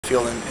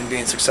field and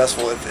being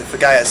successful. If a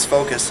guy has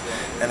focus,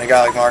 and a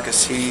guy like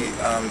Marcus, he's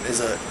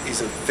a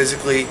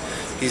physically,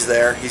 he's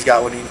there. He's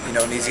got what he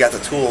needs. He's got the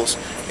tools,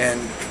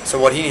 and so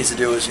what he needs to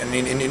do is, and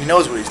he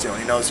knows what he's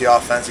doing. He knows the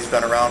offense. He's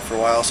been around for a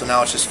while, so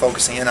now it's just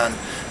focusing in on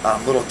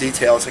little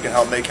details that can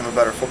help make him a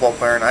better football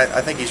player. And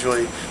I think he's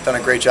really done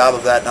a great job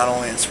of that, not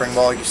only in spring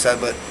ball, like you said,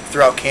 but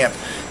throughout camp.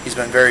 He's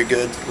been very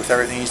good with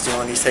everything he's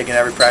doing. He's taking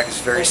every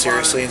practice very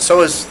seriously, and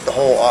so is the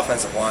whole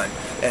offensive line.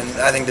 And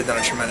I think they've done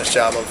a tremendous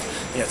job of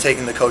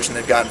taking the coaching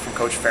they've gotten from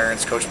Coach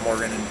Ferentz, Coach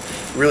Morgan, and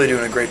really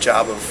doing a great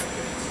job of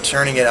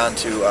turning it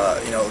onto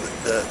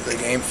the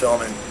game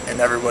film, and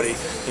everybody.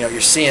 You're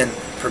seeing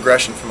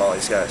progression from all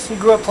these guys. You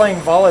grew up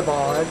playing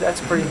volleyball. That's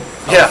pretty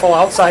powerful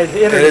outside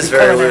image. It is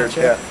very weird.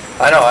 Yeah,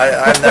 I know.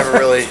 I've never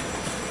really.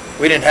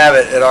 We didn't have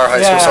it at our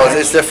high school, so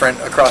it's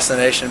different across the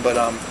nation. But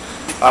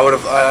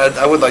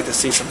I would like to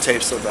see some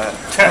tapes of that.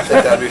 I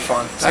think that'd be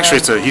fun.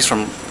 Actually, he's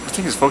from. I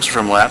think his folks are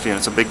from Latvia, and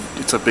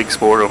it's a big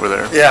sport over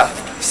there. Yeah,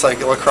 it's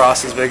like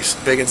lacrosse is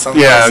big in some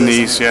places. In the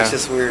East, It's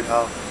just weird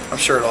how I'm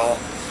sure it'll all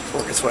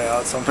work its way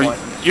out at some point.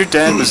 Your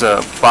dad was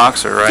a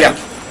boxer, right? Yeah.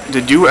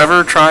 Did you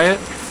ever try it?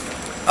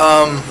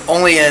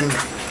 Only in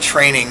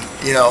training,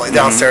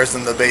 downstairs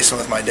in the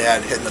basement with my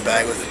dad, hitting the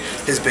bag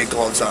with his big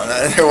gloves on.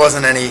 There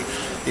wasn't any,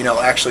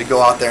 actually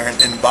go out there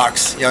and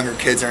box younger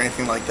kids or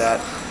anything like that.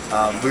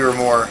 We were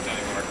more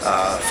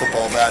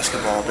football,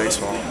 basketball,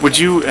 baseball. Would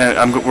you?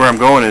 Where I'm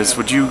going is,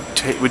 would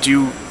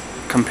you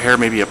compare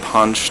maybe a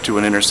punch to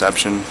an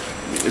interception?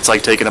 It's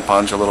like taking a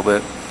punch a little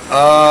bit.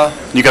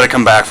 You got to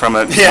come back from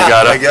it. Yeah,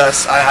 I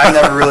guess. I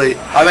never really.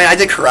 I mean, I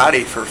did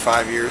karate for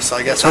 5 years, so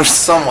I guess I'm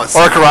somewhat.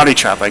 Or a karate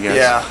chop, I guess.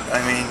 Yeah, I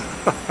mean,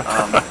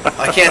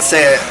 I can't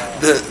say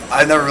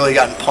I've never really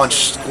gotten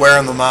punched square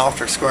in the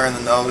mouth or square in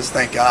the nose.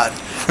 Thank God.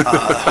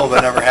 I hope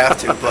I never have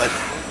to. But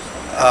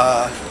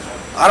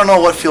I don't know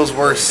what feels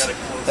worse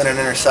than an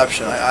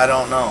interception. I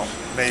don't know.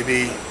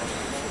 Maybe.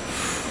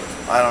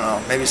 I don't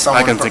know. Maybe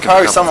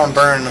someone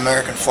burning an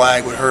American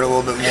flag would hurt a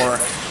little bit more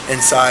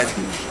inside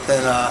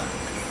than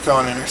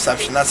throwing an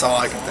interception. That's all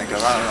I can think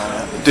of. I don't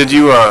know, man. Did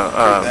you?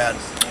 Bad.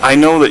 I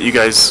know that you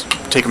guys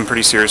take them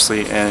pretty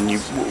seriously, and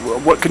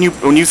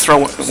when you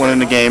throw one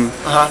in a game?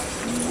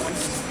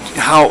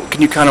 How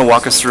can you kind of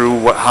walk us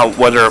through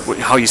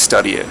how you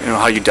study it,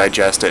 how you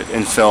digest it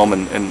in film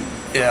and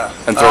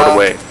throw it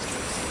away?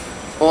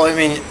 Well, I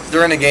mean,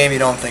 during the game you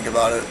don't think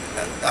about it,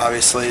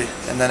 obviously,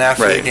 and then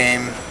after the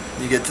game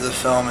you get to the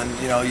film, and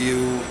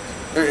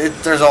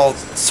there's all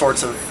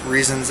sorts of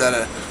reasons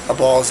that a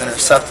ball is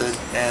intercepted,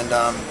 and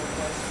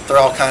they're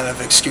all kind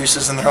of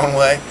excuses in their own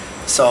way.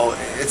 So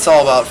it's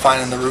all about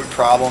finding the root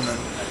problem, and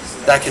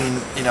that can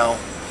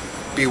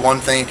be one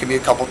thing. It can be a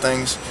couple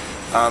things.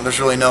 There's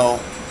really no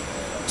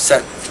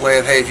set way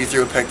of, hey, if you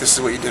threw a pick, this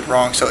is what you did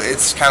wrong. So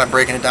it's kind of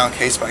breaking it down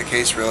case by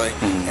case, really,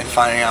 and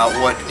finding out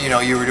what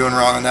you were doing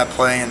wrong on that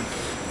play, and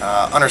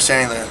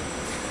understanding the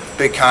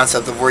big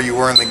concept of where you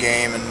were in the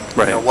game,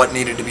 and what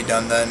needed to be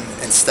done then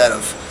instead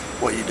of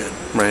what you did.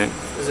 Right.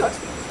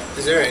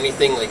 Is there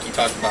anything, like you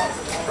talked about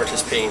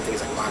participating in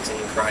things like boxing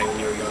and karate when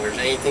you were younger, is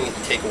there anything that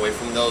you take away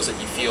from those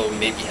that you feel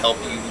maybe help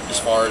you as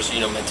far as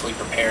mentally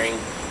preparing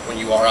when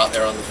you are out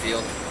there on the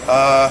field?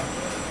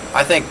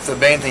 I think the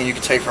main thing you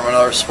could take from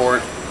another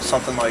sport,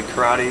 something like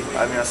karate,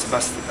 I mean that's the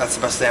best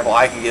example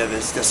I can give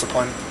is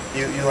discipline.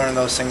 You learn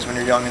those things when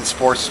you're young in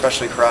sports,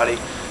 especially karate.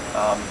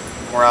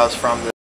 Where I was from,